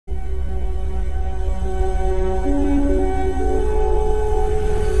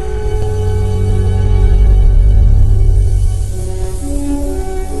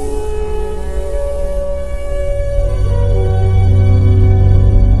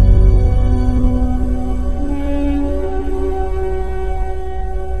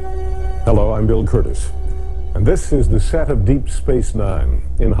Neil Curtis, and this is the set of Deep Space Nine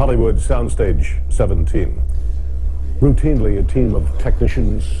in Hollywood Soundstage 17. Routinely, a team of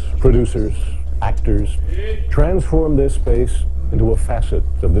technicians, producers, actors transform this space into a facet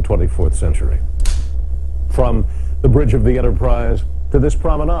of the 24th century. From the bridge of the Enterprise to this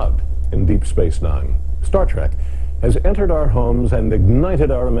promenade in Deep Space Nine, Star Trek has entered our homes and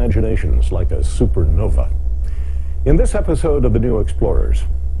ignited our imaginations like a supernova. In this episode of The New Explorers,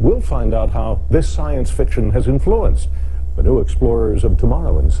 we'll find out how this science fiction has influenced the new explorers of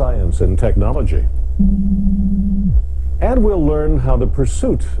tomorrow in science and technology. And we'll learn how the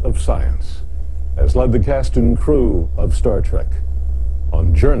pursuit of science has led the cast and crew of Star Trek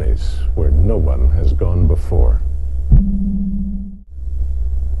on journeys where no one has gone before.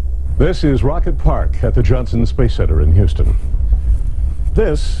 This is Rocket Park at the Johnson Space Center in Houston.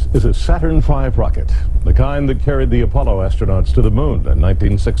 This is a Saturn V rocket, the kind that carried the Apollo astronauts to the moon in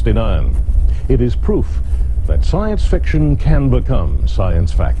 1969. It is proof that science fiction can become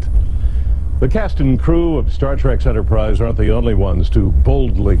science fact. The cast and crew of Star Trek's Enterprise aren't the only ones to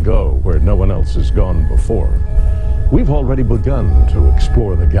boldly go where no one else has gone before. We've already begun to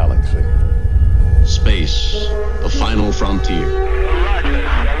explore the galaxy. Space, the final frontier. Roger,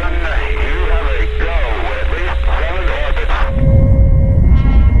 7, you have a go. At least 7 orbits.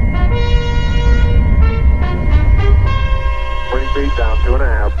 40 feet down,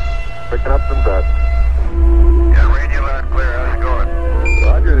 2.5. Picking up some dust. Yeah, read you loud clear. How's it going?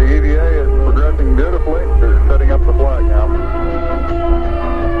 Roger, the EVA is progressing beautifully. They're setting up the flag now.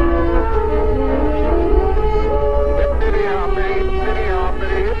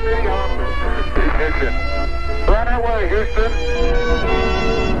 Right away, Houston.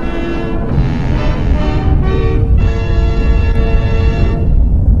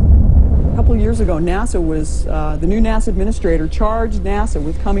 A couple of years ago, NASA was, the new NASA administrator charged NASA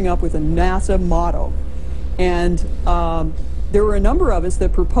with coming up with a NASA motto. And there were a number of us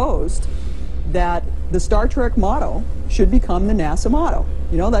that proposed that the Star Trek motto should become the NASA motto.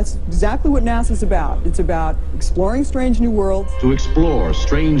 You know, that's exactly what NASA's about. It's about exploring strange new worlds. To explore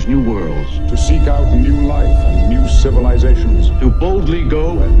strange new worlds. To seek out new life and new civilizations. To boldly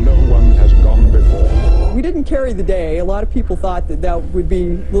go where no one has gone before. We didn't carry the day. A lot of people thought that that would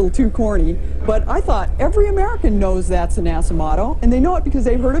be a little too corny. But I thought every American knows that's the NASA motto, and they know it because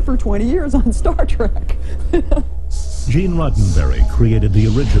they've heard it for 20 years on Star Trek. Gene Roddenberry created the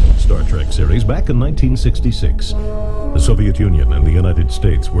original Star Trek series back in 1966. The Soviet Union and the United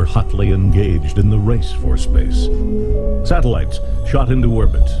States were hotly engaged in the race for space. Satellites shot into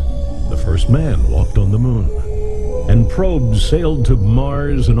orbit. The first man walked on the moon. And probes sailed to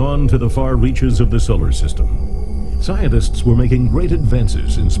Mars and on to the far reaches of the solar system. Scientists were making great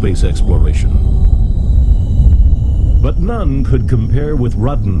advances in space exploration. But none could compare with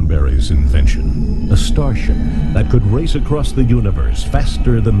Roddenberry's invention, a starship that could race across the universe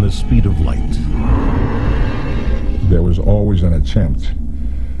faster than the speed of light. There was always an attempt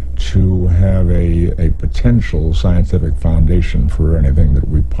to have a potential scientific foundation for anything that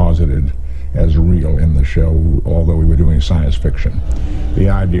we posited as real in the show, although we were doing science fiction. The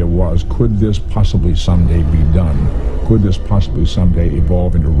idea was, could this possibly someday be done? Could this possibly someday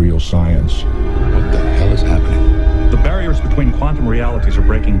evolve into real science? What the hell is happening? The barriers between quantum realities are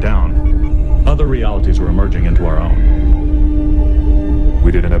breaking down. Other realities are emerging into our own.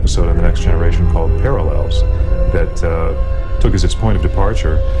 We did an episode on The Next Generation called Parallels that took as its point of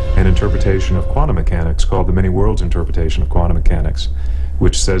departure an interpretation of quantum mechanics called the many worlds interpretation of quantum mechanics,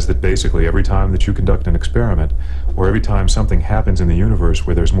 which says that basically every time that you conduct an experiment, or every time something happens in the universe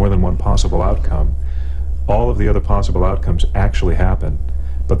where there's more than one possible outcome, all of the other possible outcomes actually happen,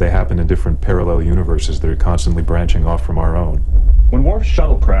 but they happen in different parallel universes that are constantly branching off from our own. When Worf's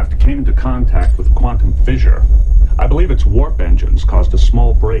shuttlecraft came into contact with quantum fissure, I believe its warp engines caused a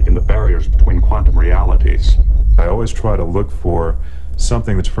small break in the barriers between quantum realities. I always try to look for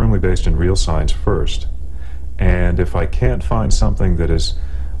something that's firmly based in real science first. And if I can't find something that is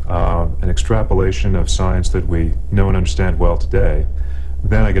an extrapolation of science that we know and understand well today,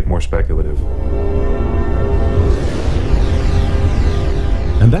 then I get more speculative.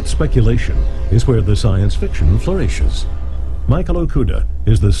 And that speculation is where the science fiction flourishes. Michael Okuda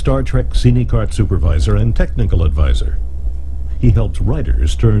is the Star Trek Scenic Art Supervisor and Technical Advisor. He helps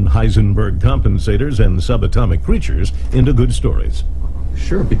writers turn Heisenberg compensators and subatomic creatures into good stories.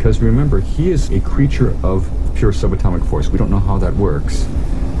 Sure, because remember, he is a creature of pure subatomic force. We don't know how that works.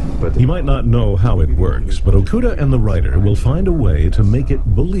 But he might not know how it works, but Okuda and the writer will find a way to make it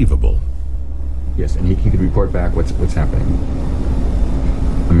believable. Yes, and he could report back what's happening.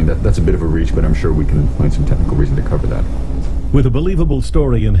 I mean, that's a bit of a reach, but I'm sure we can find some technical reason to cover that. With a believable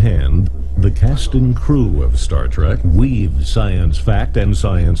story in hand, the cast and crew of Star Trek weave science fact and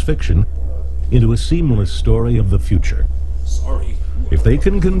science fiction into a seamless story of the future. Sorry. If they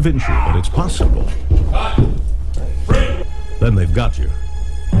can convince you that it's possible, then they've got you.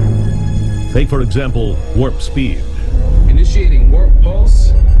 Take, for example, warp speed. Initiating warp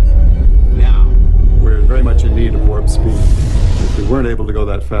pulse. Now. We're very much in need of warp speed. If we weren't able to go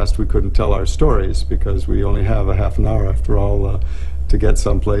that fast, we couldn't tell our stories because we only have a half an hour, after all, to get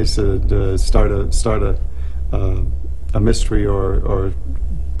someplace, start a mystery or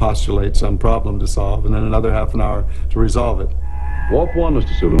postulate some problem to solve, and then another half an hour to resolve it. Warp 1,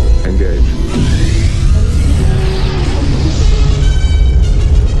 Mr. Sulu. Engage.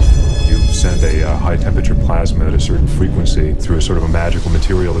 Send a high-temperature plasma at a certain frequency through a sort of a magical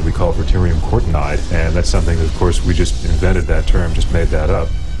material that we call deuterium cortinide, and that's something that, of course, we just invented that term, just made that up.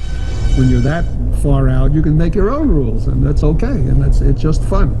 When you're that far out, you can make your own rules, and that's okay, and it's just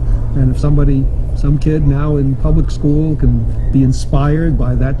fun. And if some kid now in public school can be inspired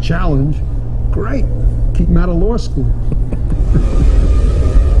by that challenge, great, keep him out of law school.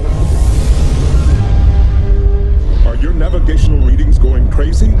 Your navigational readings going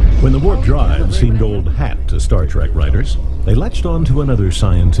crazy? When the warp drive seemed old hat to Star Trek writers, they latched on to another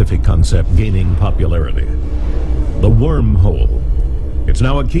scientific concept gaining popularity: the wormhole. It's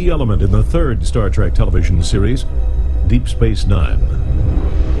now a key element in the third Star Trek television series, Deep Space Nine.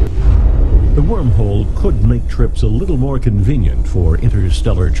 The wormhole could make trips a little more convenient for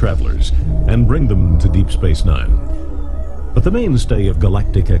interstellar travelers and bring them to Deep Space Nine. But the mainstay of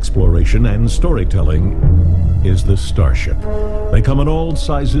galactic exploration and storytelling is the starship. They come in all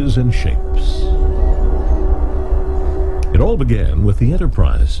sizes and shapes. It all began with the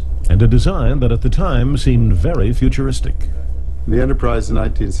Enterprise, and a design that at the time seemed very futuristic. The Enterprise in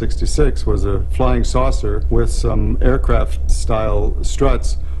 1966 was a flying saucer with some aircraft-style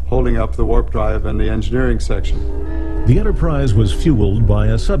struts holding up the warp drive and the engineering section. The Enterprise was fueled by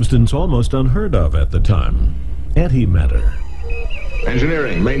a substance almost unheard of at the time: antimatter.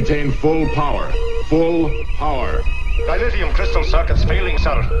 Engineering, maintain full power. Full power. Dilithium crystal circuit's failing,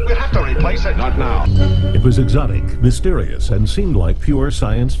 sir. We'll have to replace it. Not now. It was exotic, mysterious, and seemed like pure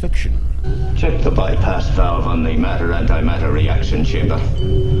science fiction. Check the bypass valve on the matter-antimatter reaction chamber.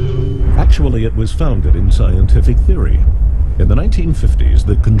 Actually, it was founded in scientific theory. In the 1950s,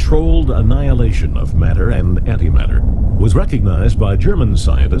 the controlled annihilation of matter and antimatter was recognized by German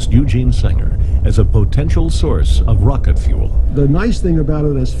scientist Eugene Sanger as a potential source of rocket fuel. The nice thing about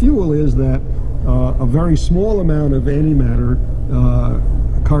it as fuel is that a very small amount of antimatter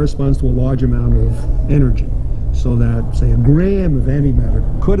corresponds to a large amount of energy. So that, say, a gram of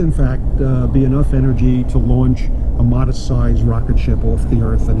antimatter could, in fact, be enough energy to launch a modest-sized rocket ship off the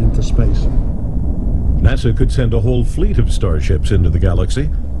Earth and into space. NASA could send a whole fleet of starships into the galaxy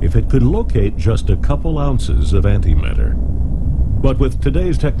if it could locate just a couple ounces of antimatter. But with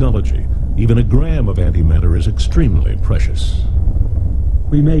today's technology, even a gram of antimatter is extremely precious.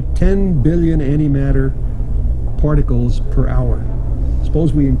 We make 10 billion antimatter particles per hour.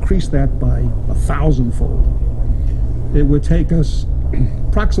 Suppose we increase that by 1,000-fold. It would take us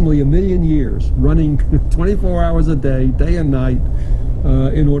approximately 1 million years, running 24 hours a day, day and night,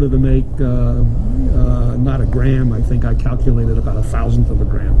 in order to make not a gram. I think I calculated about 1,000th of a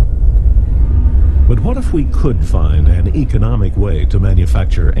gram. But what if we could find an economic way to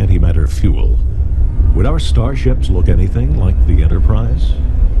manufacture antimatter fuel? Would our starships look anything like the Enterprise?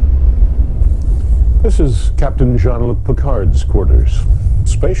 This is Captain Jean-Luc Picard's quarters.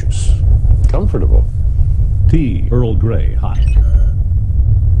 Spacious, comfortable. Tea, Earl Grey, hot.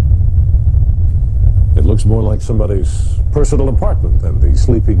 It looks more like somebody's personal apartment than the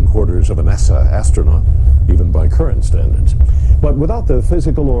sleeping quarters of a NASA astronaut, even by current standards. But without the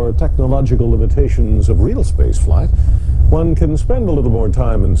physical or technological limitations of real space flight, one can spend a little more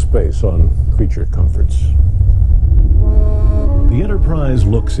time in space on creature comforts. The Enterprise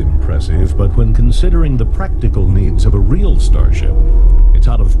looks impressive, but when considering the practical needs of a real starship, it's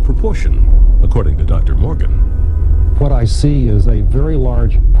out of proportion, according to Dr. Morgan. What I see is a very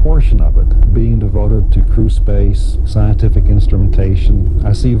large portion of it being devoted to crew space, scientific instrumentation.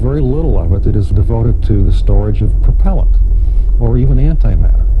 I see very little of it that is devoted to the storage of propellant or even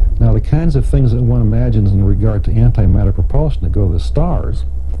antimatter. Now, the kinds of things that one imagines in regard to antimatter propulsion to go to the stars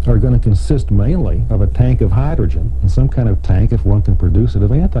are going to consist mainly of a tank of hydrogen and some kind of tank, if one can produce it,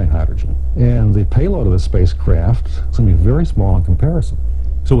 of anti-hydrogen. And the payload of the spacecraft is going to be very small in comparison.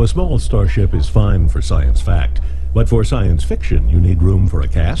 So a small starship is fine for science fact, but for science fiction, you need room for a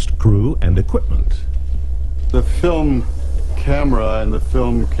cast, crew, and equipment. The film camera and the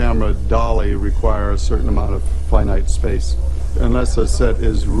film camera dolly require a certain amount of finite space. unless a set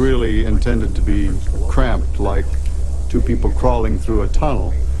is really intended to be cramped, like two people crawling through a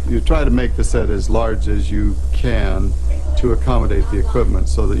tunnel, you try to make the set as large as you can to accommodate the equipment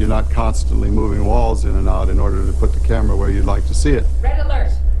so that you're not constantly moving walls in and out in order to put the camera where you'd like to see it. Red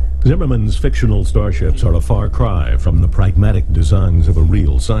alert! Zimmerman's fictional starships are a far cry from the pragmatic designs of a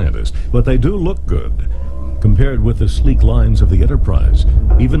real scientist, but they do look good. Compared with the sleek lines of the Enterprise,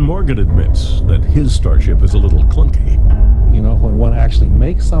 even Morgan admits that his starship is a little clunky. You know, when one actually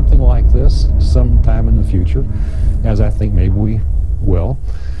makes something like this sometime in the future, as I think maybe we will,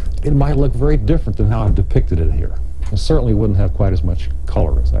 it might look very different than how I've depicted it here. It certainly wouldn't have quite as much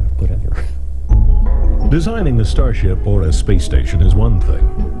color as I've put in here. Designing a starship or a space station is one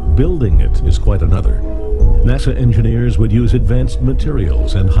thing. Building it is quite another. NASA engineers would use advanced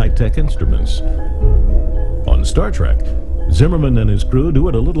materials and high-tech instruments. On Star Trek, Zimmerman and his crew do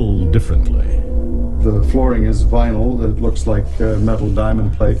it a little differently. The flooring is vinyl. It looks like metal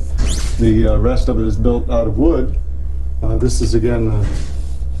diamond plate. The rest of it is built out of wood. This is again a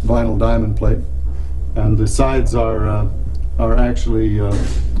vinyl diamond plate. And the sides are actually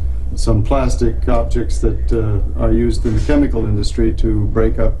some plastic objects that are used in the chemical industry to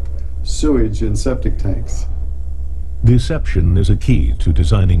break up sewage in septic tanks. Deception is a key to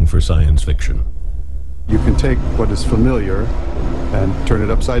designing for science fiction. You can take what is familiar and turn it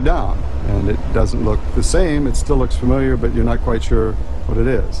upside down, and it doesn't look the same. It still looks familiar, but you're not quite sure what it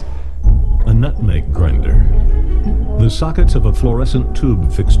is. A nutmeg grinder. The sockets of a fluorescent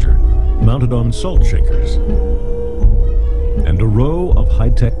tube fixture mounted on salt shakers. And a row of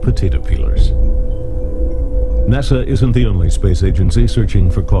high-tech potato peelers. NASA isn't the only space agency searching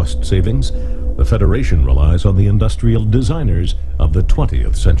for cost savings. The Federation relies on the industrial designers of the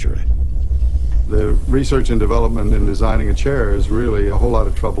 20th century. The research and development in designing a chair is really a whole lot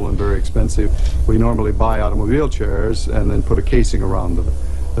of trouble and very expensive. We normally buy automobile chairs and then put a casing around them.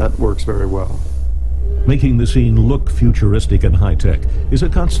 That works very well. Making the scene look futuristic and high-tech is a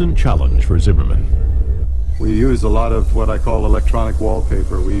constant challenge for Zimmerman. We use a lot of what I call electronic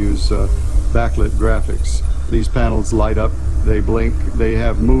wallpaper. We use backlit graphics. These panels light up, they blink, they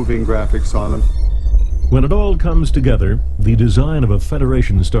have moving graphics on them. When it all comes together, the design of a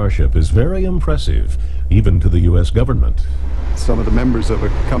Federation starship is very impressive, even to the U.S. government. Some of the members of a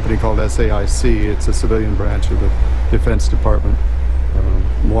company called SAIC, it's a civilian branch of the Defense Department,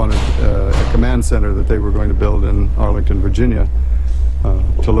 wanted a command center that they were going to build in Arlington, Virginia,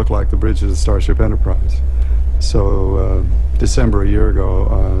 to look like the bridge of the Starship Enterprise. So December a year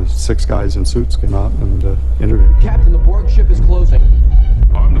ago, 6 guys in suits came out and interviewed. Captain, the Borg ship is closing.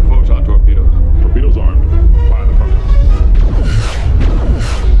 Arm the photon torpedoes. Torpedoes armed. Fire the front.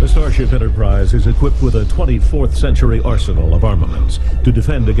 The Starship Enterprise is equipped with a 24th century arsenal of armaments to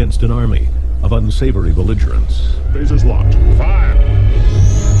defend against an army of unsavory belligerents. Phasers locked. Fire!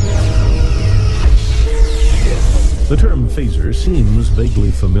 The term phaser seems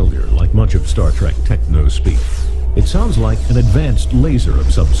vaguely familiar, like much of Star Trek techno-speak. It sounds like an advanced laser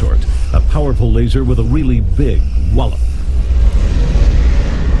of some sort, a powerful laser with a really big wallop.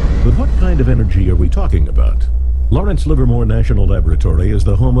 But what kind of energy are we talking about? Lawrence Livermore National Laboratory is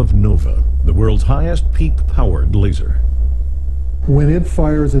the home of NOVA, the world's highest peak-powered laser. When it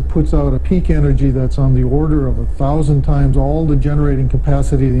fires, it puts out a peak energy that's on the order of 1,000 times all the generating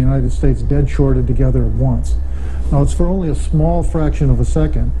capacity of the United States dead shorted together at once. Now, it's for only a small fraction of a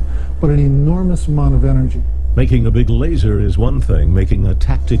second, but an enormous amount of energy. Making a big laser is one thing, making a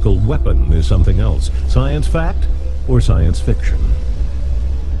tactical weapon is something else. Science fact or science fiction?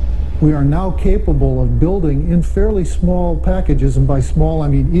 We are now capable of building in fairly small packages, and by small I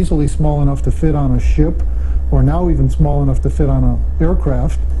mean easily small enough to fit on a ship, or now even small enough to fit on an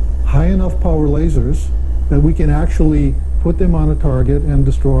aircraft, high enough power lasers that we can actually put them on a target and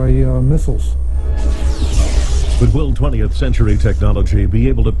destroy missiles. But will 20th century technology be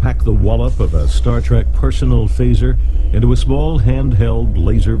able to pack the wallop of a Star Trek personal phaser into a small handheld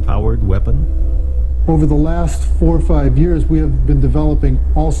laser-powered weapon? Over the last 4 or 5 years, we have been developing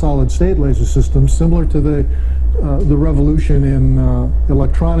all-solid-state laser systems similar to the revolution in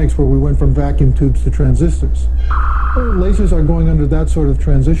electronics, where we went from vacuum tubes to transistors. Lasers are going under that sort of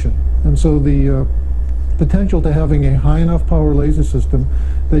transition, and so the potential to having a high enough power laser system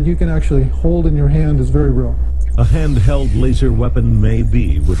that you can actually hold in your hand is very real. A handheld laser weapon may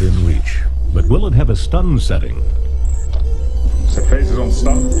be within reach, but will it have a stun setting? So phasers on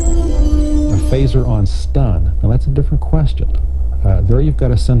stun? A phaser on stun. Now that's a different question. There you've got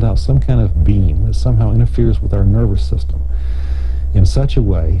to send out some kind of beam that somehow interferes with our nervous system in such a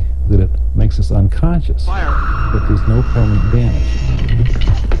way that it makes us unconscious, but there's no permanent damage.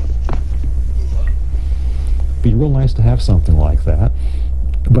 Be real nice to have something like that,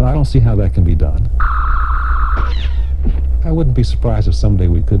 but I don't see how that can be done. I wouldn't be surprised if someday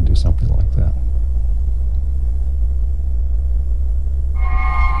we could do something like that.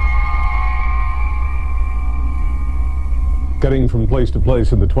 Getting from place to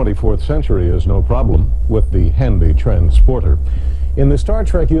place in the 24th century is no problem with the handy transporter. In the Star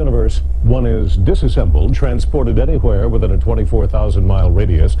Trek universe, one is disassembled, transported anywhere within a 24,000-mile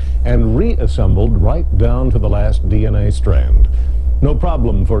radius, and reassembled right down to the last DNA strand. No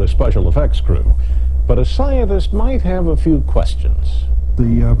problem for a special effects crew. But a scientist might have a few questions.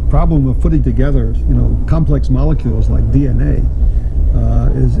 The problem of putting together, complex molecules like DNA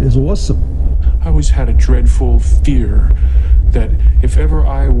is awesome. I always had a dreadful fear that if ever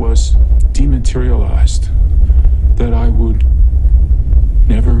I was dematerialized, that I would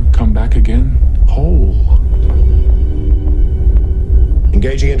never come back again whole.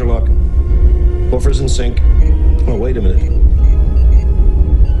 Engaging interlock. Buffers in sync. Oh, wait a minute.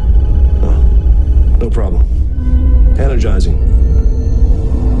 Oh, no problem. Energizing.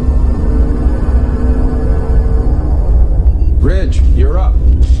 Ridge, you're up.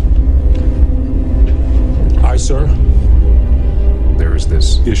 Aye, sir. There's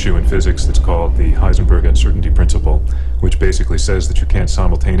this issue in physics that's called the Heisenberg uncertainty principle, which basically says that you can't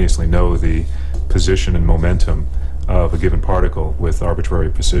simultaneously know the position and momentum of a given particle with arbitrary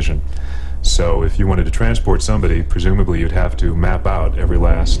precision. So if you wanted to transport somebody, presumably you'd have to map out every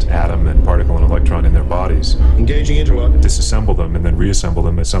last atom and particle and electron in their bodies. Engaging interlock. Disassemble them and then reassemble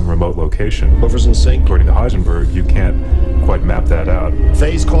them at some remote location. Buffers in sync. According to Heisenberg, you can't quite map that out.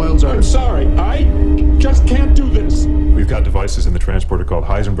 Phase coils are... I'm sorry, I just can't do this. We've got devices in the transporter called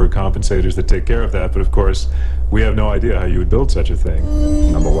Heisenberg compensators that take care of that, but of course, we have no idea how you would build such a thing.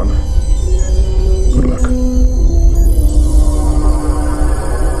 Number one, good luck.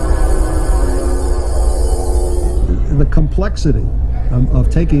 The complexity of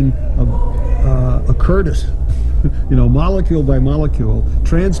taking a Curtis, molecule by molecule,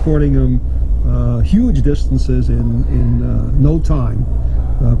 transporting them huge distances in no time,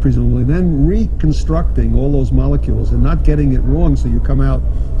 presumably, then reconstructing all those molecules and not getting it wrong, so you come out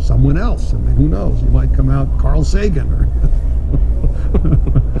someone else. I mean, who knows? You might come out Carl Sagan or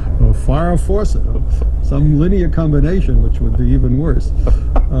Farrah Fawcett, or some linear combination, which would be even worse.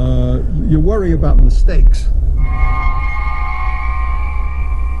 You worry about mistakes.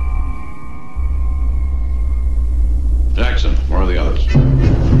 Jackson, where are the others?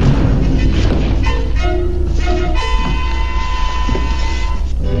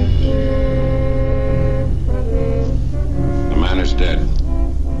 The man is dead.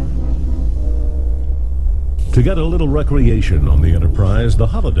 To get a little recreation on the Enterprise, the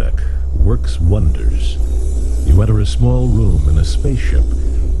holodeck works wonders. You enter a small room in a spaceship,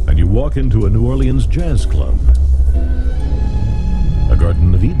 and you walk into a New Orleans jazz club, a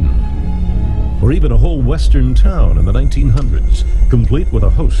Garden of Eden, or even a whole western town in the 1900s, complete with a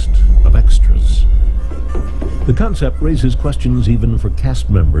host of extras. The concept raises questions even for cast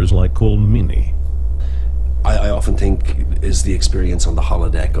members like Cole Meany. I often think is the experience on the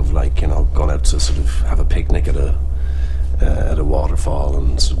holodeck of going out to sort of have a picnic at a waterfall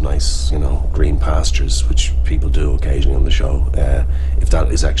and sort of nice, green pastures, which people do occasionally on the show. If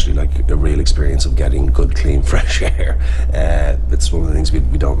that is actually like a real experience of getting good, clean, fresh air, it's one of the things we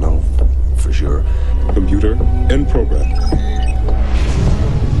don't know for sure. Computer in program.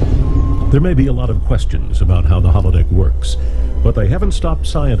 There may be a lot of questions about how the holodeck works, but they haven't stopped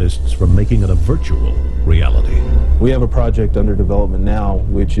scientists from making it a virtual reality. We have a project under development now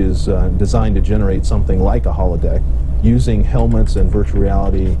which is designed to generate something like a holodeck. Using helmets and virtual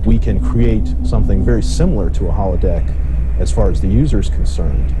reality, we can create something very similar to a holodeck as far as the user is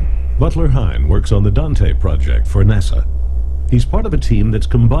concerned. Butler Hine works on the Dante project for NASA. He's part of a team that's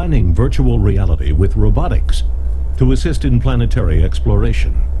combining virtual reality with robotics to assist in planetary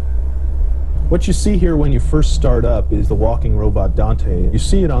exploration. What you see here when you first start up is the walking robot Dante. You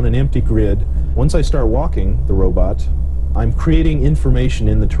see it on an empty grid. Once I start walking the robot, I'm creating information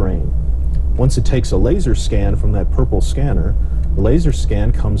in the terrain. Once it takes a laser scan from that purple scanner, the laser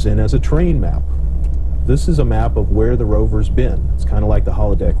scan comes in as a terrain map. This is a map of where the rover's been. It's kind of like the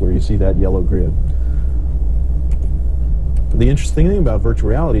holodeck where you see that yellow grid. The interesting thing about virtual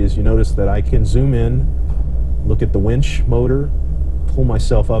reality is you notice that I can zoom in, look at the winch motor, pull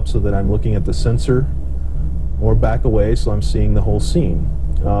myself up so that I'm looking at the sensor, or back away so I'm seeing the whole scene.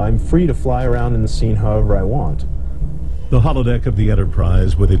 I'm free to fly around in the scene however I want. The holodeck of the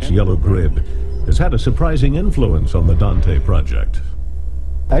Enterprise with its yellow grid has had a surprising influence on the Dante project.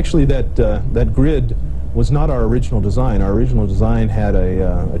 Actually, that grid was not our original design. Our original design had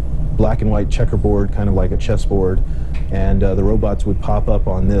a black and white checkerboard, kind of like a chessboard, and the robots would pop up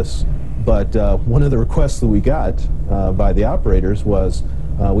on this. But one of the requests that we got by the operators was,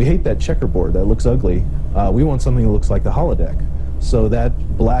 we hate that checkerboard, that looks ugly. We want something that looks like the holodeck. So that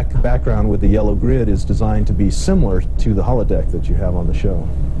black background with the yellow grid is designed to be similar to the holodeck that you have on the show.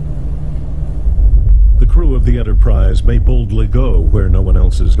 The crew of the Enterprise may boldly go where no one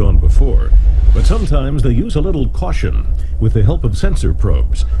else has gone before, but sometimes they use a little caution with the help of sensor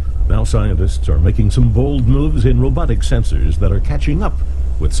probes. Now scientists are making some bold moves in robotic sensors that are catching up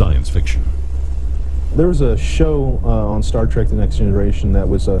with science fiction. There was a show on Star Trek The Next Generation that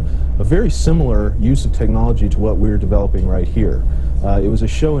was a very similar use of technology to what we're developing right here. It was a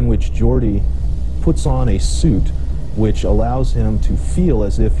show in which Geordi puts on a suit which allows him to feel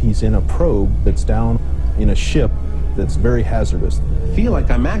as if he's in a probe that's down in a ship that's very hazardous. I feel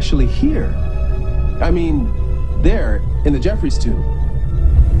like I'm actually here. I mean, there, in the Jeffries tube.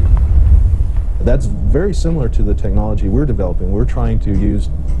 That's very similar to the technology we're developing. We're trying to use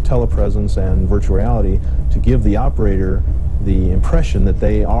telepresence and virtual reality to give the operator the impression that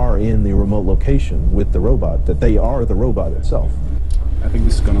they are in the remote location with the robot, that they are the robot itself. I think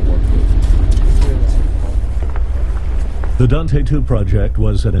this is going to work. The Dante II project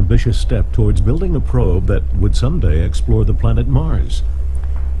was an ambitious step towards building a probe that would someday explore the planet Mars.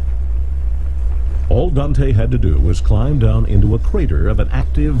 All Dante had to do was climb down into a crater of an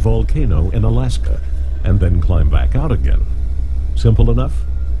active volcano in Alaska, and then climb back out again. Simple enough?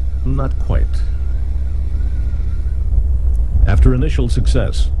 Not quite. After initial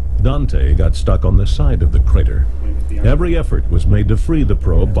success, Dante got stuck on the side of the crater. Every effort was made to free the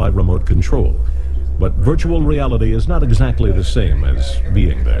probe by remote control, but virtual reality is not exactly the same as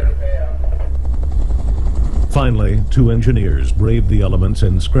being there. Finally, two engineers braved the elements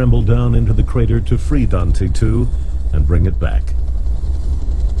and scrambled down into the crater to free Dante II and bring it back.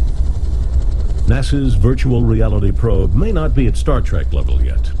 NASA's virtual reality probe may not be at Star Trek level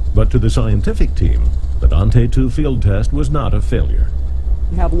yet, but to the scientific team, the Dante II field test was not a failure.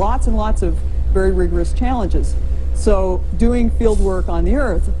 You have lots and lots of very rigorous challenges. So doing field work on the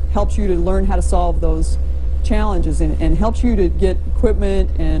Earth helps you to learn how to solve those challenges and helps you to get equipment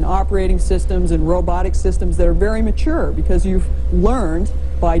and operating systems and robotic systems that are very mature, because you've learned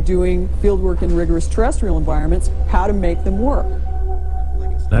by doing field work in rigorous terrestrial environments how to make them work.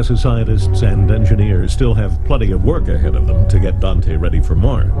 NASA scientists and engineers still have plenty of work ahead of them to get Dante ready for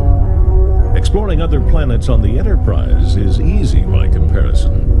Mars. Exploring other planets on the Enterprise is easy by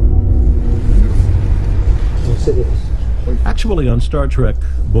comparison. Actually, on Star Trek,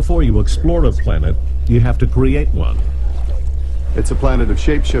 before you explore a planet, you have to create one. It's a planet of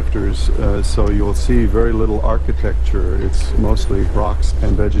shapeshifters, so you'll see very little architecture. It's mostly rocks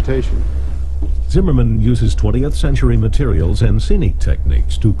and vegetation. Zimmerman uses 20th century materials and scenic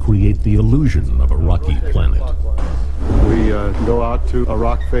techniques to create the illusion of a rocky planet. We go out to a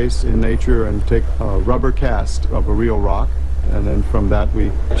rock face in nature and take a rubber cast of a real rock, and then from that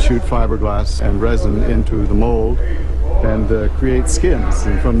we shoot fiberglass and resin into the mold and create skins.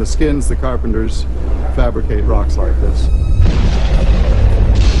 And from the skins, the carpenters fabricate rocks like this.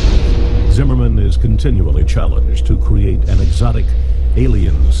 Zimmerman is continually challenged to create an exotic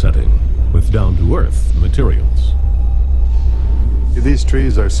alien setting with down-to-earth materials. These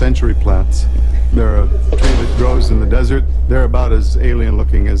trees are century plants. They're a tree that grows in the desert. They're about as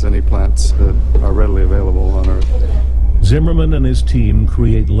alien-looking as any plants that are readily available on Earth. Zimmerman and his team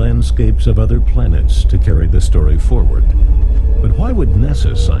create landscapes of other planets to carry the story forward. But why would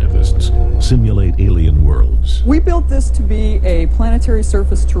NASA scientists simulate alien worlds? We built this to be a planetary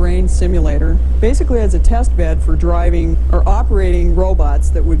surface terrain simulator, basically as a test bed for driving or operating robots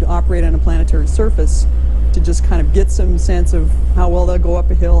that would operate on a planetary surface, to just kind of get some sense of how well they'll go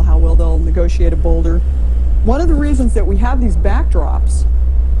up a hill, how well they'll negotiate a boulder. One of the reasons that we have these backdrops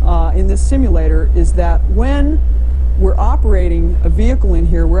in this simulator is that when we're operating a vehicle in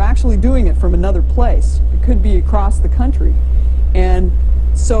here, we're actually doing it from another place. It could be across the country. And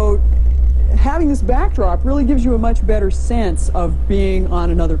so having this backdrop really gives you a much better sense of being on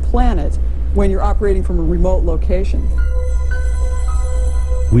another planet when you're operating from a remote location.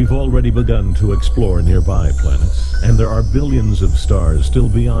 We've already begun to explore nearby planets, and there are billions of stars still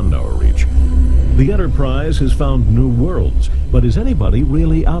beyond our reach. The Enterprise has found new worlds, but is anybody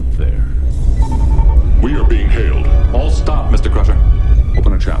really out there? We are being hailed. All stop, Mr. Crusher.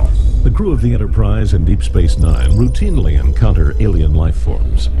 Open a channel. The crew of the Enterprise and Deep Space Nine routinely encounter alien life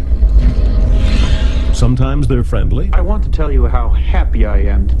forms. Sometimes they're friendly. I want to tell you how happy I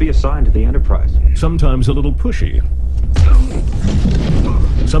am to be assigned to the Enterprise. Sometimes a little pushy.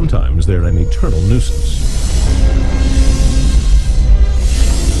 Sometimes they're an eternal nuisance.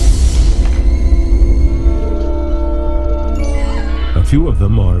 few of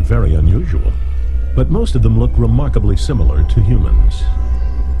them are very unusual, but most of them look remarkably similar to humans.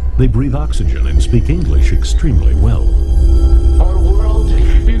 They breathe oxygen and speak English extremely well. Our world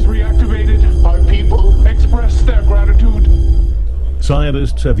is reactivated. Our people express their gratitude.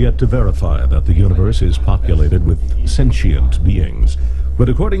 Scientists have yet to verify that the universe is populated with sentient beings, but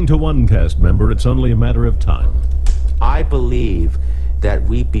according to one cast member, it's only a matter of time. I believe that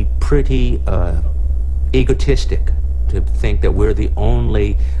we'd be pretty egotistic to think that we're the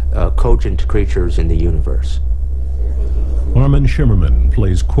only cogent creatures in the universe. Armin Shimmerman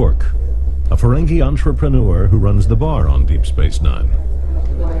plays Quark, a Ferengi entrepreneur who runs the bar on Deep Space Nine.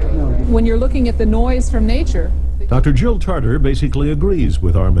 When you're looking at the noise from nature... Dr. Jill Tarter basically agrees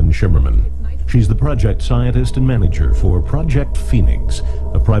with Armin Shimmerman. She's the project scientist and manager for Project Phoenix,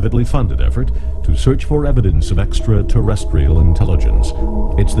 a privately funded effort to search for evidence of extraterrestrial intelligence.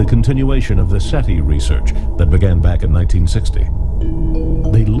 It's the continuation of the SETI research that began back in 1960.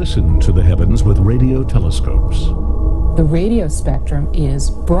 They listen to the heavens with radio telescopes. The radio spectrum is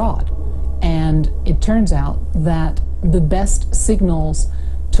broad, and it turns out that the best signals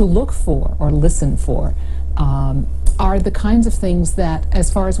to look for or listen for are the kinds of things that,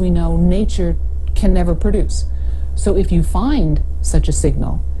 as far as we know, nature can never produce. So if you find such a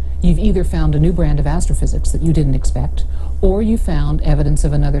signal, you've either found a new brand of astrophysics that you didn't expect, or you found evidence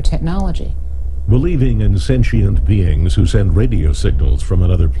of another technology. Believing in sentient beings who send radio signals from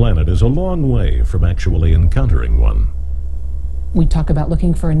another planet is a long way from actually encountering one. We talk about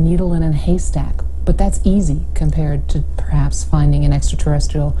looking for a needle in a haystack, but that's easy compared to perhaps finding an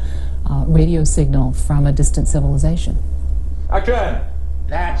extraterrestrial radio signal from a distant civilization. Action!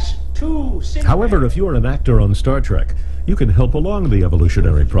 That's too simple. However, if you're an actor on Star Trek, you can help along the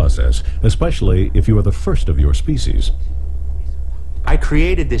evolutionary process, especially if you are the first of your species. I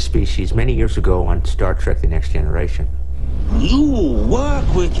created this species many years ago on Star Trek: The Next Generation. You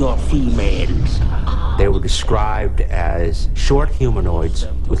work with your females. They were described as short humanoids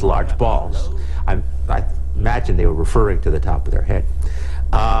with large balls. I imagine they were referring to the top of their head.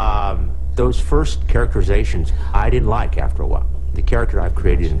 Those first characterizations I didn't like after a while. The character I've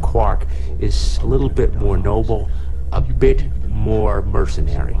created in Quark is a little bit more noble, a bit more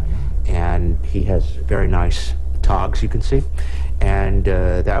mercenary, and he has very nice togs, you can see, and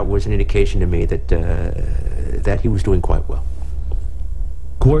that was an indication to me that that he was doing quite well.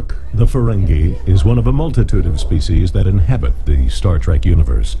 Quark, the Ferengi, is one of a multitude of species that inhabit the Star Trek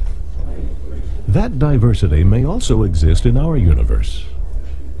universe. That diversity may also exist in our universe.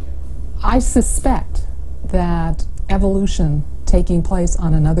 I suspect that evolution taking place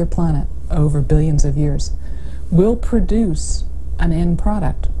on another planet over billions of years will produce an end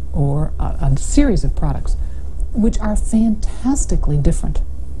product or a series of products which are fantastically different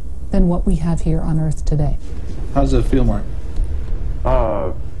than what we have here on Earth today. How does it feel, Mark?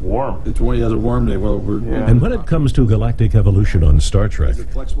 Warm. It's when he has a warm day. Well, And when it comes to galactic evolution on Star Trek,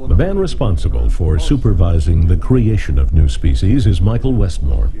 the man responsible for supervising the creation of new species is Michael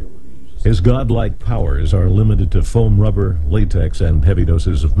Westmore. His godlike powers are limited to foam rubber, latex, and heavy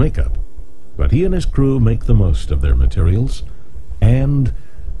doses of makeup. But he and his crew make the most of their materials and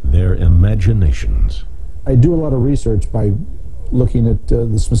their imaginations. I do a lot of research by looking at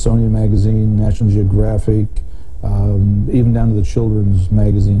the Smithsonian Magazine, National Geographic, even down to the children's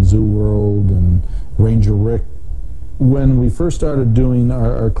magazine, Zoo World and Ranger Rick. When we first started doing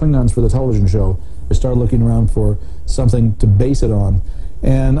our Klingons for the television show, I started looking around for something to base it on.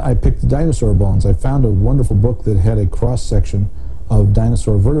 And I picked the dinosaur bones. I found a wonderful book that had a cross-section of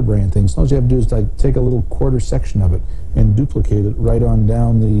dinosaur vertebrae and things. All you have to do is like take a little quarter section of it and duplicate it right on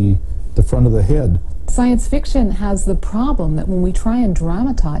down the front of the head. Science fiction has the problem that when we try and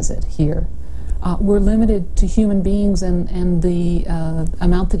dramatize it here, we're limited to human beings and the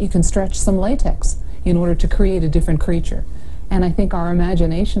amount that you can stretch some latex in order to create a different creature. And I think our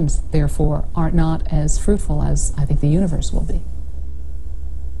imaginations, therefore, are not as fruitful as I think the universe will be.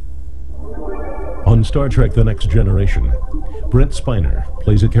 On Star Trek: The Next Generation, Brent Spiner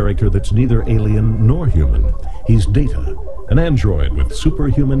plays a character that's neither alien nor human. He's Data, an android with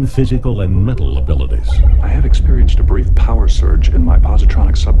superhuman physical and mental abilities. I have experienced a brief power surge in my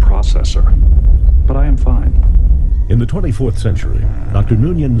positronic subprocessor, but I am fine. In the 24th century, Dr.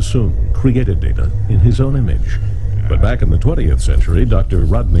 Noonien Soong created Data in his own image. But back in the 20th century, Dr.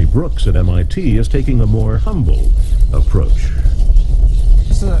 Rodney Brooks at MIT is taking a more humble approach.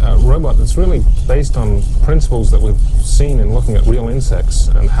 This is a robot that's really based on principles that we've seen in looking at real insects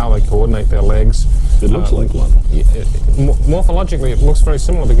and how they coordinate their legs. It looks like one. Morphologically, it looks very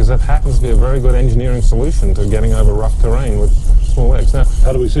similar because that happens to be a very good engineering solution to getting over rough terrain with small legs. Now,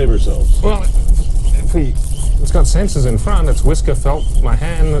 how do we save ourselves? Well, if we It's got sensors in front. It's whisker felt my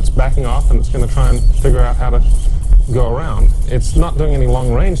hand that's backing off, and it's going to try and figure out how to go around. It's not doing any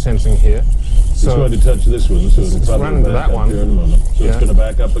long-range sensing here. So it's going to touch this one, so it's it'll run into that one here in a moment. So it's going to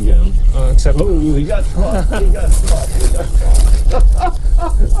back up again. Except he got caught. He got caught.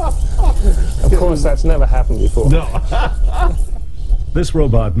 Of course, that's never happened before. No. This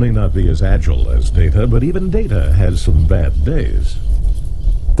robot may not be as agile as Data, but even Data has some bad days.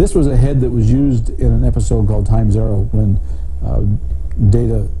 This was a head that was used in an episode called Time Zero when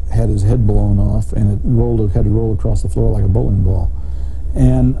Data had his head blown off and it had to roll across the floor like a bowling ball.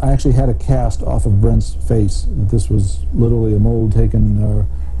 And I actually had a cast off of Brent's face. This was literally a mold taken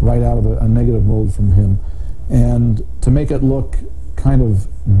right out of a negative mold from him. And to make it look kind of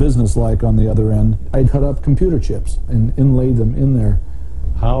business-like on the other end, I cut up computer chips and inlaid them in there.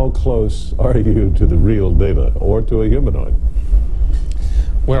 How close are you to the real Data or to a humanoid?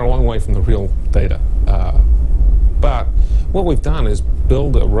 We're a long way from the real Data. But what we've done is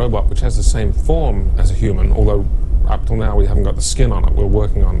build a robot which has the same form as a human, although up till now we haven't got the skin on it. We're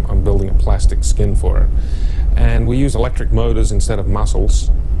working on building a plastic skin for it. And we use electric motors instead of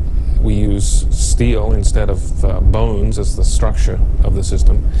muscles. We use steel instead of bones as the structure of the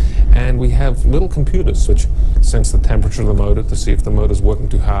system. And we have little computers which sense the temperature of the motor to see if the motor's working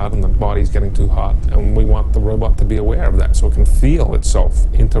too hard and the body's getting too hot. And we want the robot to be aware of that so it can feel itself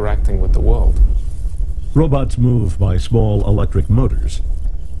interacting with the world. Robots move by small electric motors.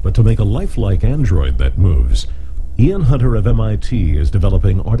 But to make a lifelike android that moves, Ian Hunter of MIT is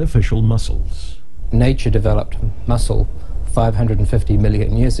developing artificial muscles. Nature developed muscle 550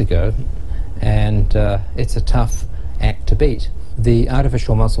 million years ago, and it's a tough act to beat. The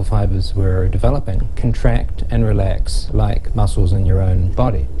artificial muscle fibers we're developing contract and relax like muscles in your own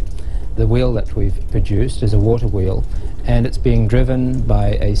body. The wheel that we've produced is a water wheel, and it's being driven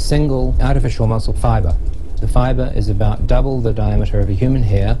by a single artificial muscle fiber. The fiber is about double the diameter of a human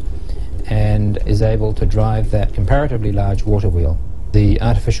hair and is able to drive that comparatively large water wheel. The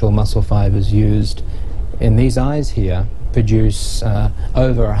artificial muscle fibers used in these eyes here produce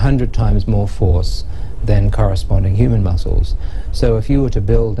over 100 times more force than corresponding human muscles. So if you were to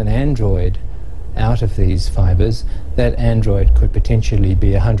build an android out of these fibers, that android could potentially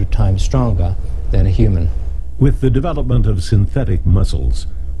be 100 times stronger than a human. With the development of synthetic muscles,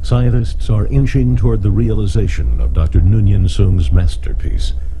 scientists are inching toward the realization of Dr. Nguyen Sung's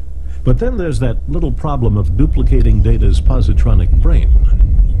masterpiece. But then there's that little problem of duplicating Data's positronic brain.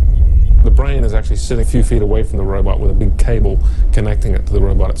 The brain is actually sitting a few feet away from the robot with a big cable connecting it to the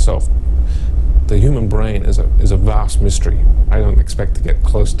robot itself. The human brain is a vast mystery. I don't expect to get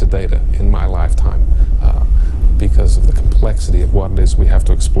close to Data in my lifetime because of the complexity of what it is we have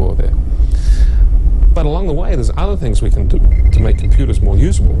to explore there. But along the way, there's other things we can do to make computers more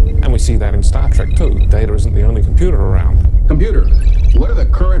usable, and we see that in Star Trek too. Data isn't the only computer around. Computer, what are the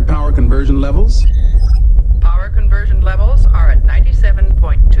current power conversion levels? Power conversion levels are at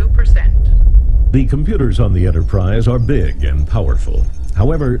 97.2%. The computers on the Enterprise are big and powerful.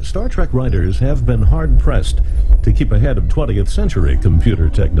 However, Star Trek writers have been hard-pressed to keep ahead of 20th century computer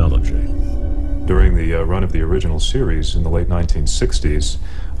technology. During the run of the original series in the late 1960s,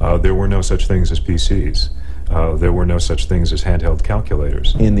 there were no such things as PCs. There were no such things as handheld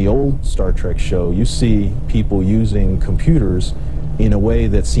calculators. In the old Star Trek show, you see people using computers in a way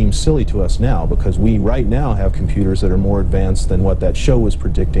that seems silly to us now, because we right now have computers that are more advanced than what that show was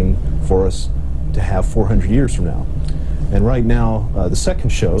predicting for us to have 400 years from now. And right now, the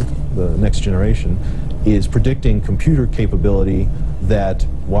second show, The Next Generation, is predicting computer capability that,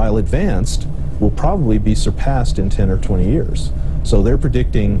 while advanced, will probably be surpassed in 10 or 20 years. So they're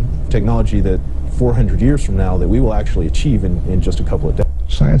predicting technology that 400 years from now that we will actually achieve in just a couple of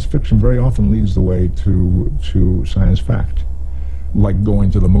decades. Science fiction very often leads the way to science fact. Like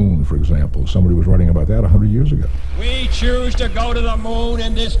going to the moon, for example. Somebody was writing about that 100 years ago. We choose to go to the moon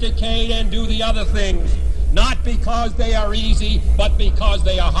in this decade and do the other things, not because they are easy, but because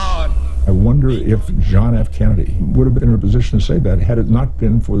they are hard. I wonder if John F. Kennedy would have been in a position to say that had it not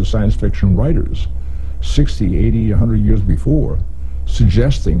been for the science fiction writers 60, 80, 100 years before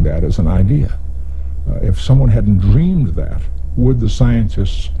suggesting that as an idea. If someone hadn't dreamed that, would the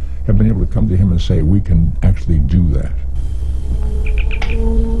scientists have been able to come to him and say, we can actually do that?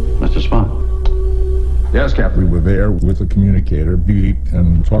 Mr. Spock. Yes, Captain. We were there with the communicator, beep,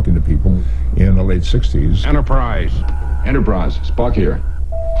 and talking to people in the late 60s. Enterprise. Enterprise. Spock here.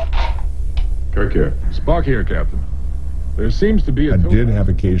 Kirk here. Spock here, Captain. There seems to be I did have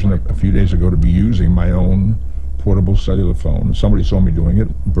occasion a few days ago to be using my own portable cellular phone. Somebody saw me doing it,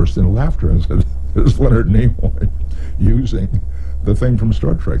 burst into laughter and said, "This Leonard Nimoy using the thing from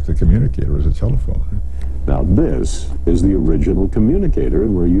Star Trek, the communicator, as a telephone." Now this is the original communicator,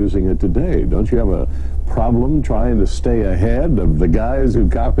 and we're using it today. Don't you have a problem trying to stay ahead of the guys who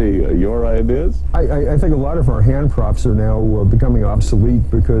copy your ideas? I think a lot of our hand props are now becoming obsolete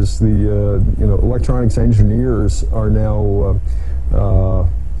because the electronics engineers are now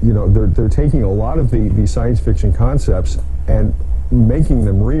they're taking a lot of the science fiction concepts and making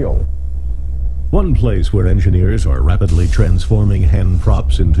them real. One place where engineers are rapidly transforming hand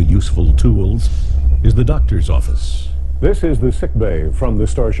props into useful tools is the doctor's office. This is the sick bay from the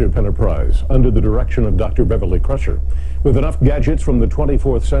Starship Enterprise, under the direction of Dr. Beverly Crusher, with enough gadgets from the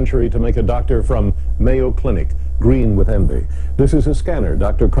 24th century to make a doctor from Mayo Clinic green with envy. This is a scanner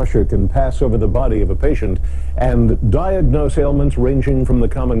Dr. Crusher can pass over the body of a patient and diagnose ailments ranging from the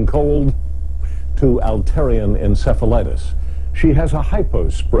common cold to Alterian encephalitis. She has a hypo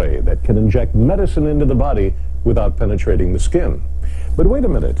spray that can inject medicine into the body without penetrating the skin. But wait a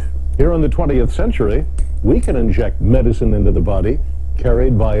minute. Here in the 20th century, we can inject medicine into the body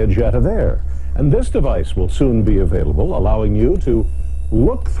carried by a jet of air. And this device will soon be available, allowing you to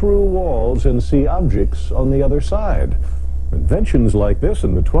look through walls and see objects on the other side. Inventions like this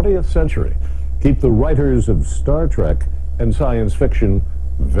in the 20th century keep the writers of Star Trek and science fiction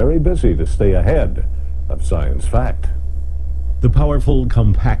very busy to stay ahead of science fact. The powerful,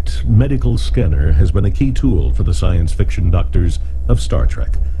 compact medical scanner has been a key tool for the science fiction doctors of Star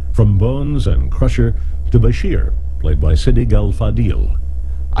Trek. From Bones and Crusher to Bashir, played by Siddig al-Fadil.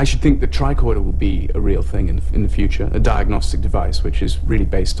 I should think the tricorder will be a real thing in the future, a diagnostic device which is really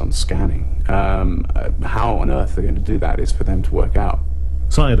based on scanning. How on earth they're going to do that is for them to work out.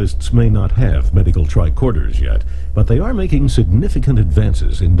 Scientists may not have medical tricorders yet, but they are making significant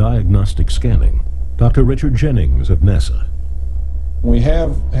advances in diagnostic scanning. Dr. Richard Jennings of NASA. We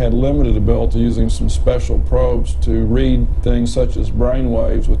have had limited ability using some special probes to read things such as brain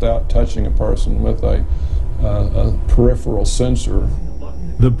waves without touching a person with a peripheral sensor.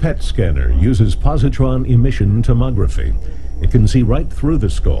 The PET scanner uses positron emission tomography. It can see right through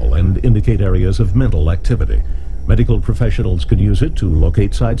the skull and indicate areas of mental activity. Medical professionals can use it to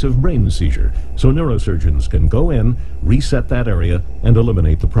locate sites of brain seizure, so neurosurgeons can go in, reset that area, and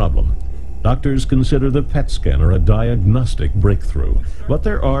eliminate the problem. Doctors consider the PET scanner a diagnostic breakthrough, but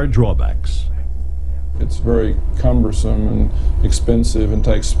there are drawbacks. It's very cumbersome and expensive and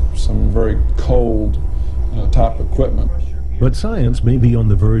takes some very cold type equipment. But science may be on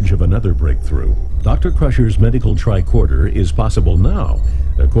the verge of another breakthrough. Dr. Crusher's medical tricorder is possible now,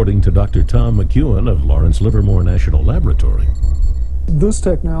 according to Dr. Tom McEwen of Lawrence Livermore National Laboratory. This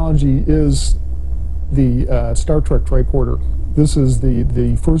technology is the Star Trek tricorder. This is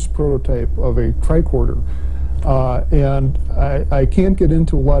the first prototype of a tricorder. And I can't get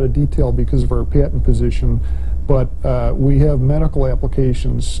into a lot of detail because of our patent position, but we have medical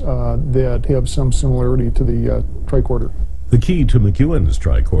applications that have some similarity to the tricorder. The key to McEwen's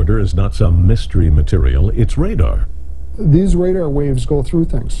tricorder is not some mystery material, it's radar. These radar waves go through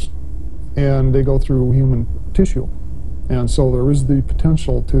things, and they go through human tissue. And so there is the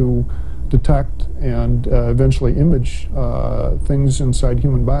potential to detect and eventually image things inside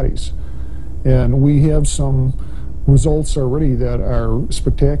human bodies. And we have some results already that are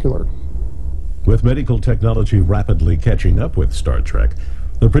spectacular. With medical technology rapidly catching up with Star Trek,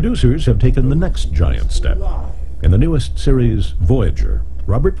 the producers have taken the next giant step. In the newest series, Voyager,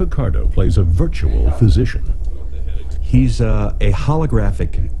 Robert Picardo plays a virtual physician. He's a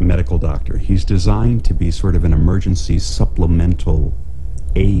holographic medical doctor. He's designed to be sort of an emergency supplemental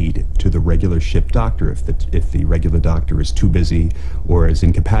aid to the regular ship doctor if the regular doctor is too busy or is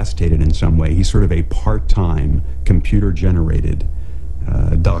incapacitated in some way. He's sort of a part-time computer-generated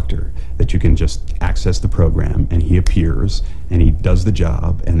doctor that you can just access the program and he appears and he does the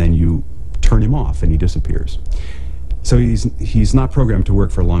job and then you turn him off and he disappears. So he's not programmed to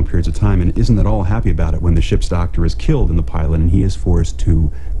work for long periods of time and isn't at all happy about it when the ship's doctor is killed in the pilot and he is forced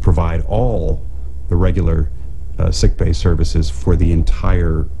to provide all the regular sickbay services for the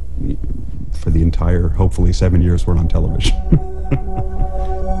entire hopefully 7 years we're on television.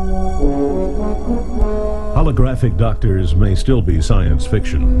 Holographic doctors may still be science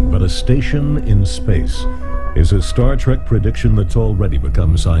fiction, but a station in space is a Star Trek prediction that's already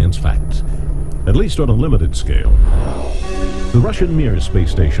become science fact, at least on a limited scale. The Russian Mir space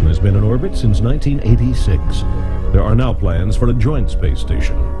station has been in orbit since 1986. There are now plans for a joint space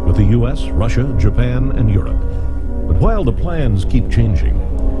station with the US, Russia, Japan, and Europe. But while the plans keep changing,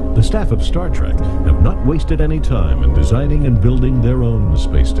 the staff of Star Trek have not wasted any time in designing and building their own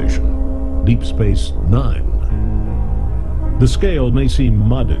space station, Deep Space Nine. The scale may seem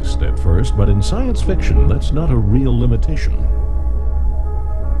modest at first, but in science fiction, that's not a real limitation.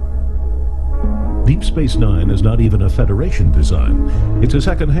 Deep Space Nine is not even a Federation design. It's a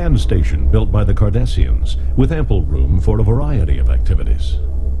second-hand station built by the Cardassians, with ample room for a variety of activities.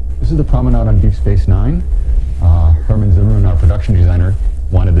 This is the promenade on Deep Space Nine. Herman Zimmerman, our production designer,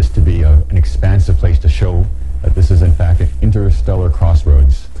 wanted this to be an expansive place to show that this is in fact an interstellar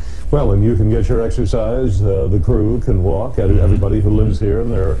crossroads. Well, and you can get your exercise, the crew can walk, everybody who lives here,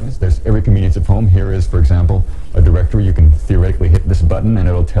 and there's every convenience at home. Here is, for example, a directory. You can theoretically hit this button and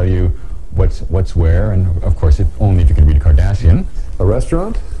it'll tell you what's where, and of course only if you can read Cardassian. A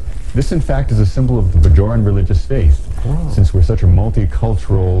restaurant? This in fact is a symbol of the Bajoran religious faith. Oh. Since we're such a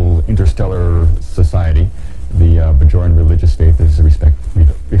multicultural interstellar society, the Bajoran religious faith is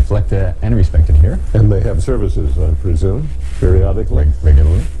reflected and respected here. And they have services, I presume, periodically?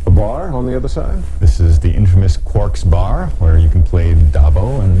 Regularly. A bar on the other side? This is the infamous Quark's Bar, where you can play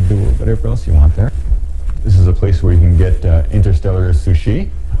Dabo and do whatever else you want there. This is a place where you can get interstellar sushi.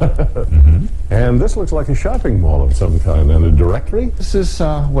 And this looks like a shopping mall of some kind, and a directory? This is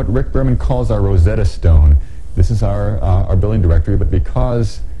what Rick Berman calls our Rosetta Stone. This is our building directory, but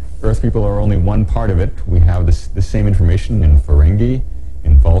because Earth people are only one part of it, we have the same information in Ferengi,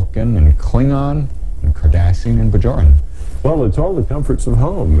 in Vulcan, in Klingon, in Cardassian, and Bajoran. Well, it's all the comforts of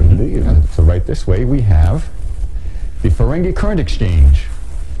home, indeed. So right this way we have the Ferengi Current Exchange.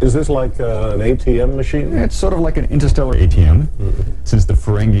 Is this like an ATM machine? It's sort of like an interstellar ATM. Since the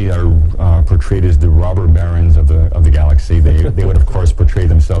Ferengi are portrayed as the robber barons of the galaxy, they would of course portray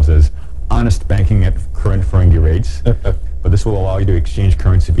themselves as honest banking at current Ferengi rates. But this will allow you to exchange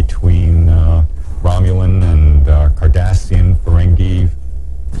currency between Romulan and Cardassian, Ferengi.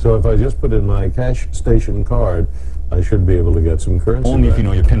 So if I just put in my cash station card, I should be able to get some currency Only back. if you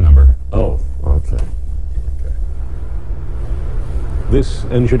know your PIN number. Oh, okay. This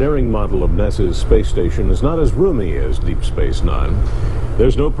engineering model of NASA's space station is not as roomy as Deep Space Nine.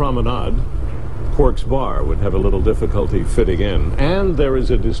 There's no promenade. Quark's Bar would have a little difficulty fitting in. And there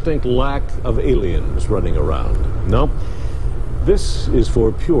is a distinct lack of aliens running around. No, this is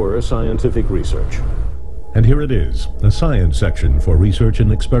for pure scientific research. And here it is, a science section for research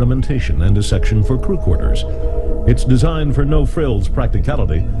and experimentation and a section for crew quarters. It's designed for no-frills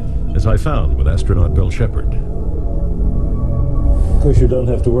practicality, as I found with astronaut Bill Shepard. Of course, you don't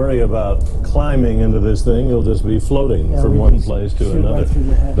have to worry about climbing into this thing. You'll just be floating from one place to another.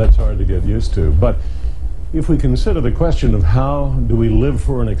 That's hard to get used to. But if we consider the question of how do we live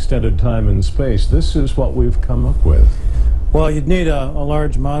for an extended time in space, this is what we've come up with. Well, you'd need a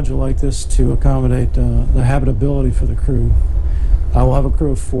large module like this to accommodate the habitability for the crew. We'll have a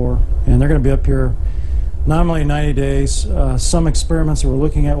crew of 4, and they're going to be up here nominally 90 days. Some experiments that we're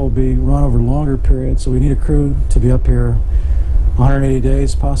looking at will be run over longer periods, so we need a crew to be up here 180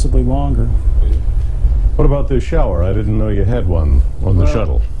 days, possibly longer. What about this shower? I didn't know you had one on the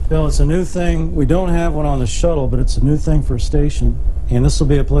shuttle. Bill, it's a new thing. We don't have one on the shuttle, but it's a new thing for a station. And this will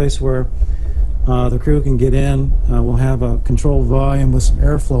be a place where the crew can get in. We'll have a controlled volume with some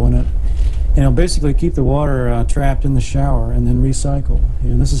airflow in it. And it'll basically keep the water trapped in the shower and then recycle.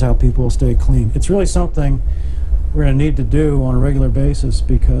 And this is how people will stay clean. It's really something we're going to need to do on a regular basis,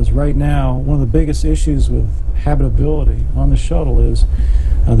 because right now one of the biggest issues with habitability on the shuttle is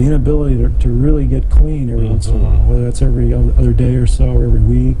the inability to really get clean every once in a while, whether it's every other day or so, or every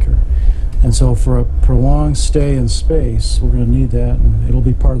week. And so for a prolonged stay in space, we're going to need that, and it'll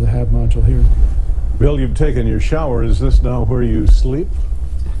be part of the HAB module here. Bill, you've taken your shower. Is this now where you sleep?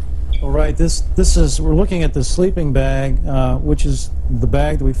 All right, this is, we're looking at the sleeping bag, which is the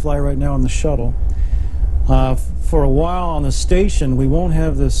bag that we fly right now on the shuttle. For a while on the station, we won't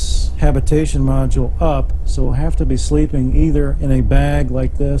have this habitation module up, so we'll have to be sleeping either in a bag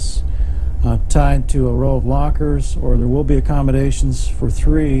like this, tied to a row of lockers, or there will be accommodations for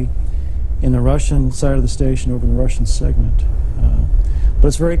 3 in the Russian side of the station over in the Russian segment. But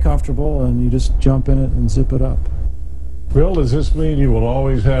it's very comfortable, and you just jump in it and zip it up. Bill, does this mean you will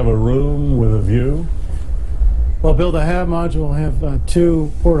always have a room with a view? Well, Bill, the HAB module will have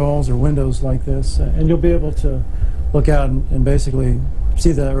 2 portholes or windows like this, and you'll be able to look out and basically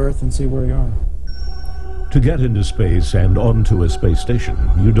see the Earth and see where you are. To get into space and onto a space station,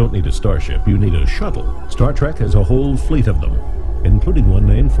 you don't need a starship, you need a shuttle. Star Trek has a whole fleet of them, including one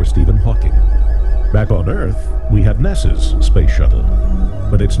named for Stephen Hawking. Back on Earth, we have NASA's space shuttle,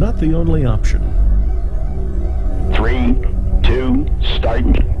 but it's not the only option. 3, 2, start.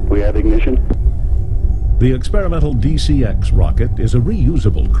 We have ignition. The experimental DCX rocket is a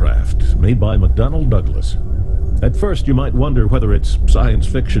reusable craft made by McDonnell Douglas. At first, you might wonder whether it's science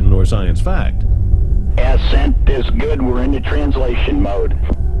fiction or science fact. Ascent is good. We're into translation mode.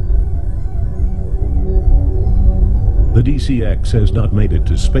 The The DCX has not made it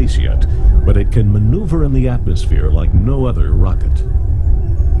to space yet, but it can maneuver in the atmosphere like no other rocket.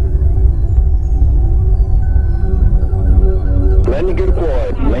 Landing gear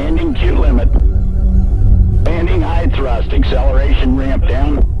deployed. Landing Q limit. Landing high thrust. Acceleration ramp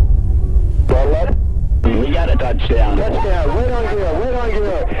down. Throttle up. We got a touchdown. Touchdown. Right on gear. Right on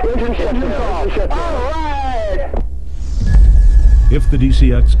gear. Engine shutdown. All right. If the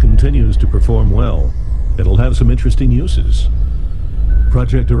DCX continues to perform well, it'll have some interesting uses.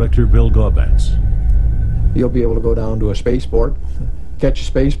 Project Director Bill Gorbatz. You'll be able to go down to a spaceport, catch a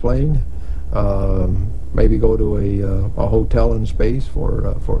space plane, maybe go to a hotel in space for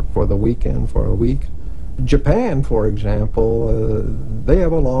the weekend, for a week. Japan, for example, they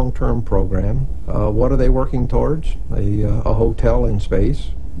have a long-term program. What are they working towards? A hotel in space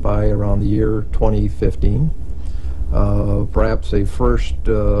by around the year 2015. Perhaps a first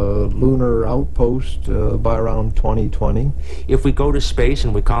lunar outpost by around 2020. If we go to space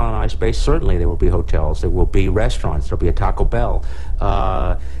and we colonize space, certainly there will be hotels, there will be restaurants, there will be a Taco Bell.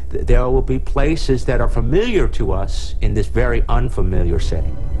 There will be places that are familiar to us in this very unfamiliar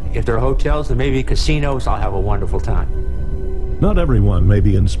setting. If there are hotels, there may be casinos. I'll have a wonderful time. Not everyone may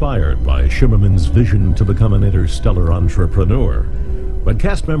be inspired by Shimmerman's vision to become an interstellar entrepreneur, but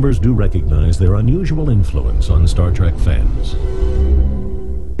cast members do recognize their unusual influence on Star Trek fans.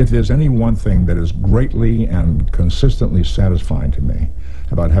 If there's any one thing that is greatly and consistently satisfying to me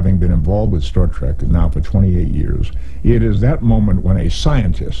about having been involved with Star Trek now for 28 years, it is that moment when a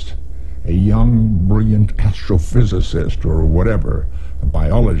scientist, a young, brilliant astrophysicist or whatever, a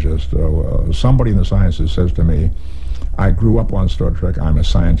biologist, somebody in the sciences says to me, I grew up on Star Trek, I'm a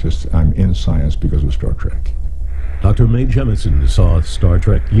scientist, I'm in science because of Star Trek. Dr. Mae Jemison saw Star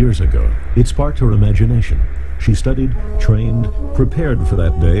Trek years ago. It sparked her imagination. She studied, trained, prepared for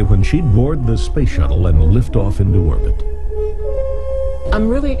that day when she'd board the space shuttle and lift off into orbit. I'm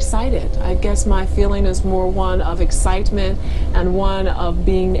really excited. I guess my feeling is more one of excitement and one of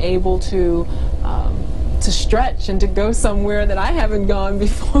being able to stretch and to go somewhere that I haven't gone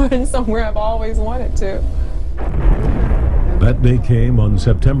before and somewhere I've always wanted to. That day came on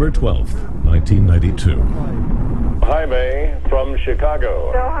September 12th, 1992. Hi, Mae, from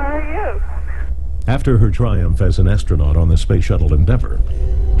Chicago. So how are you? After her triumph as an astronaut on the Space Shuttle Endeavour,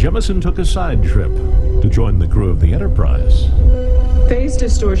 Jemison took a side trip to join the crew of the Enterprise. Phase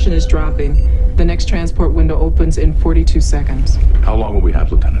distortion is dropping. The next transport window opens in 42 seconds. How long will we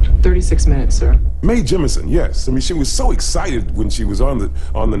have, Lieutenant? 36 minutes, sir. Mae Jemison, yes. I mean, she was so excited when she was on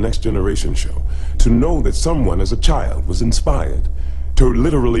the Next Generation show to know that someone as a child was inspired to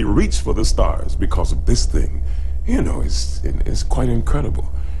literally reach for the stars because of this thing. You know, it's quite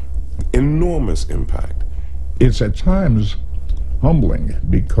incredible. Enormous impact. It's at times humbling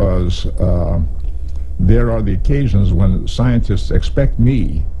because there are the occasions when scientists expect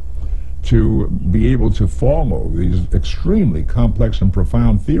me to be able to follow these extremely complex and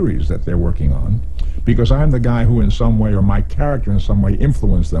profound theories that they're working on, because I'm the guy who in some way, or my character in some way,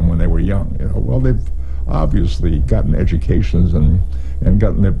 influenced them when they were young. You know, well, they've obviously gotten educations and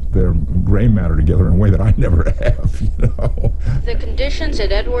gotten their gray matter together in a way that I never have, you know. The conditions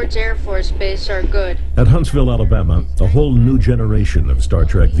at Edwards Air Force Base are good. At Huntsville, Alabama, a whole new generation of Star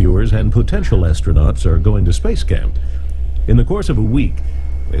Trek viewers and potential astronauts are going to space camp. In the course of a week,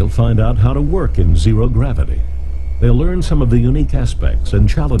 they'll find out how to work in zero gravity. They'll learn some of the unique aspects and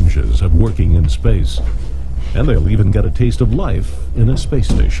challenges of working in space. And they'll even get a taste of life in a space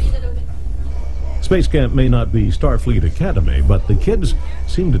station. Space camp may not be Starfleet Academy, but the kids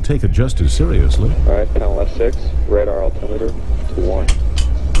seem to take it just as seriously. All right, panel F6, radar altimeter to 1.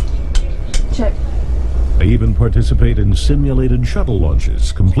 Check. They even participate in simulated shuttle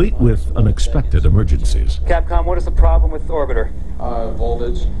launches, complete with unexpected emergencies. Capcom, what is the problem with the orbiter?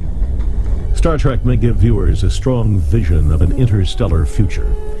 Voltage. Star Trek may give viewers a strong vision of an interstellar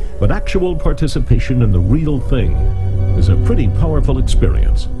future, but actual participation in the real thing is a pretty powerful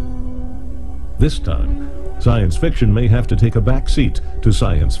experience. This time, science fiction may have to take a back seat to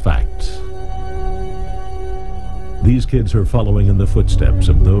science facts. These kids are following in the footsteps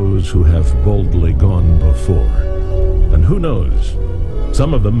of those who have boldly gone before. And who knows,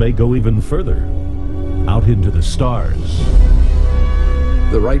 some of them may go even further, out into the stars.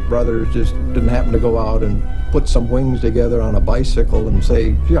 The Wright brothers just didn't happen to go out and put some wings together on a bicycle and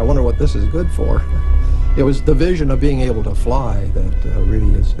say, gee, I wonder what this is good for. It was the vision of being able to fly that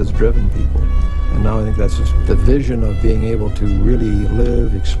really has driven people. And now I think that's just the vision of being able to really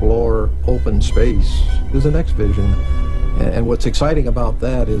live, explore, open space is the next vision. And what's exciting about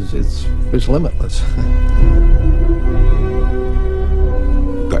that is it's limitless.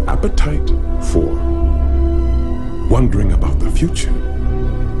 The appetite for wondering about the future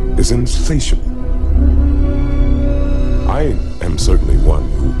is insatiable. I am certainly one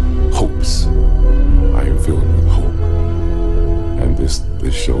who hopes. I am filled with hope. And this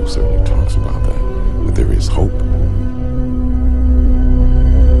show certainly talks about that there is hope.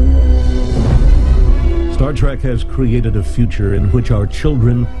 Star Trek has created a future in which our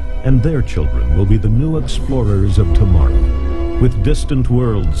children and their children will be the new explorers of tomorrow, with distant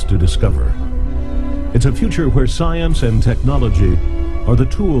worlds to discover. It's a future where science and technology are the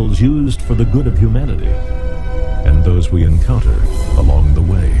tools used for the good of humanity and those we encounter along the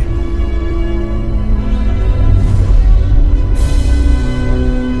way.